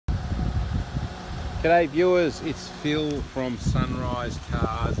G'day viewers, it's Phil from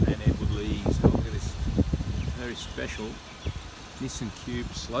SUnRIseCars and Edward Lee's. Oh, look at this very special Nissan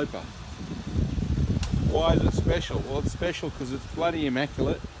Cube Sloper. Why is it special? Well, it's special because it's bloody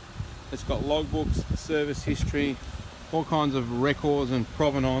immaculate. It's got logbooks, service history, all kinds of records and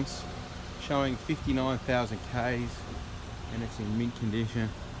provenance showing 59,000 Ks, and it's in mint condition.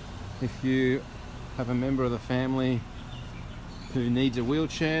 If you have a member of the family who needs a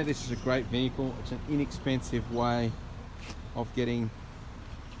wheelchair, this is a great vehicle. It's an inexpensive way of getting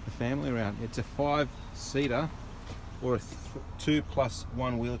the family around. It's a 5-seater or a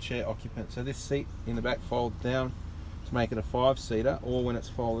 2+1 wheelchair occupant. So this seat in the back folds down to make it a 5-seater, or when it's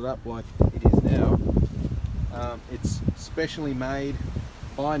folded up like it is now, it's specially made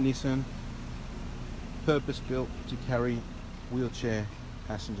by Nissan, purpose built to carry wheelchair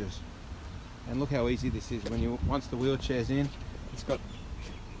passengers. And look how easy this is. Once the wheelchair's in, it's got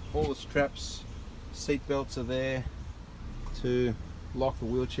all the straps, seat belts are there to lock the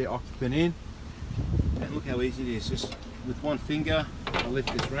wheelchair occupant in. And look how easy it is. Just with one finger, I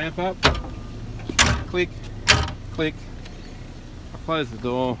lift this ramp up, click, click, I close the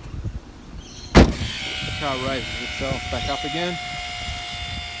door, the car raises itself back up again,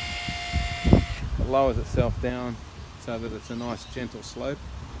 it lowers itself down so that it's a nice gentle slope,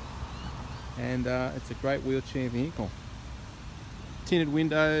 and it's a great wheelchair vehicle. Tinted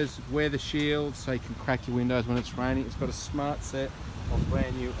windows, weather shields so you can crack your windows when it's raining. It's got a smart set of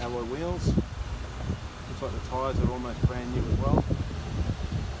brand new alloy wheels. Looks like the tyres are almost brand new as well.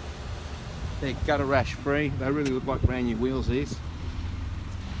 They're gutter rash free. They really look like brand new wheels, these.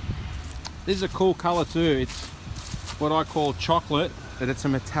 This is a cool colour too. It's what I call chocolate, but it's a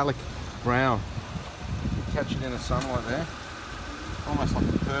metallic brown. You can catch it in the sunlight there. Almost like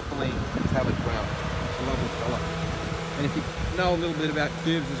a purpley metallic brown. It's a lovely colour. And if you know a little bit about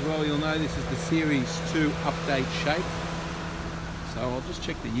cubes as well, you'll know this is the Series 2 update shape. So I'll just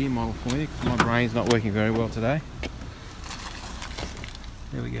check the year model for you because my brain's not working very well today.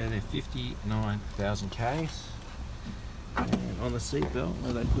 There we go, they're 59,000 Ks. And on the seatbelt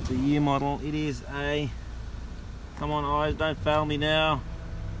where they put the year model, it is a, come on eyes, don't fail me now,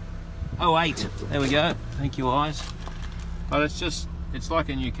 08. There we go, thank you eyes. But it's like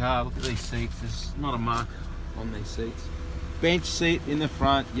a new car. Look at these seats, there's not a mark on these seats. Bench seat in the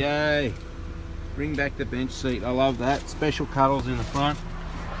front, yay! Bring back the bench seat, I love that. Special cuddles in the front,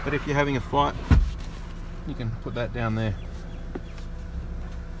 but if you're having a fight, you can put that down there.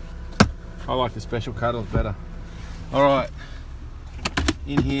 I like the special cuddles better. Alright,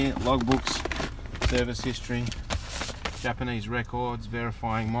 in here, logbooks, service history, Japanese records,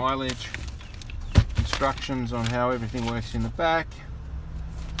 verifying mileage, instructions on how everything works in the back.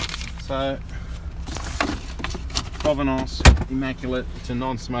 So, provenance, immaculate, it's a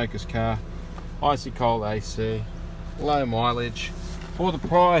non-smoker's car, icy cold AC, low mileage. For the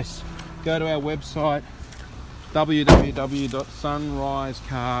price, go to our website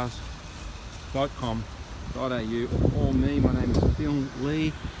www.sunrisecars.com.au, or me, my name is Phil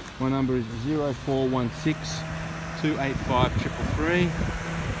Lee, my number is 0416 285 333.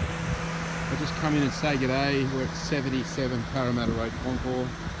 I'll just come in and say g'day. We're at 77 Parramatta Road, Concord.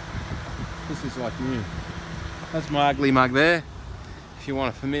 This is like new. That's my ugly mug there, if you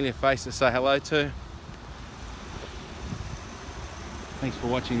want a familiar face to say hello to. Thanks for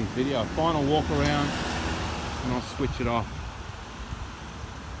watching this video. Final walk around and I'll switch it off.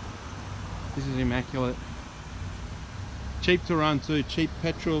 This is immaculate. Cheap to run too, cheap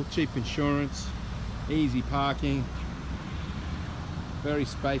petrol, cheap insurance, easy parking. Very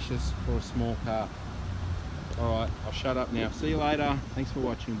spacious for a small car. Alright, I'll shut up now. See you later. Thanks for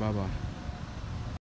watching. Bye bye.